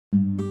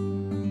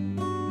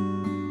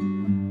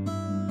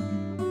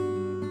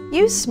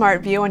Use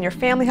Smart View on your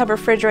Family Hub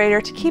refrigerator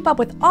to keep up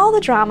with all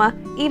the drama,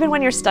 even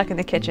when you're stuck in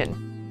the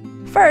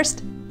kitchen.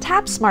 First,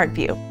 tap Smart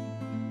View.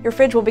 Your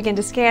fridge will begin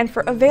to scan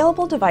for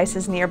available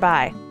devices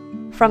nearby.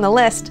 From the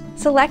list,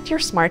 select your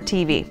smart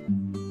TV.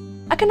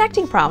 A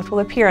connecting prompt will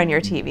appear on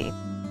your TV.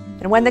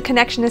 And when the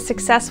connection is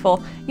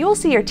successful, you will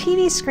see your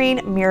TV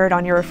screen mirrored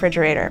on your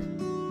refrigerator.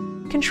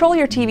 Control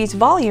your TV's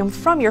volume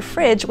from your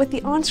fridge with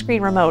the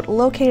on-screen remote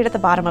located at the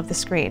bottom of the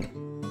screen.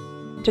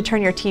 To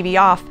turn your TV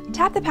off,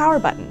 tap the power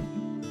button.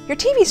 Your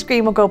TV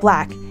screen will go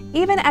black,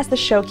 even as the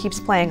show keeps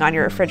playing on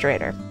your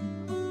refrigerator.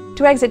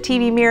 To exit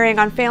TV mirroring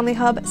on Family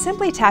Hub,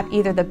 simply tap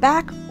either the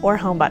back or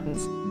home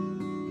buttons.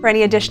 For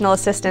any additional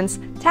assistance,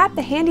 tap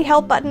the handy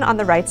help button on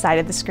the right side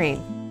of the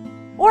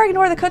screen. Or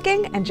ignore the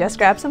cooking and just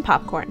grab some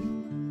popcorn.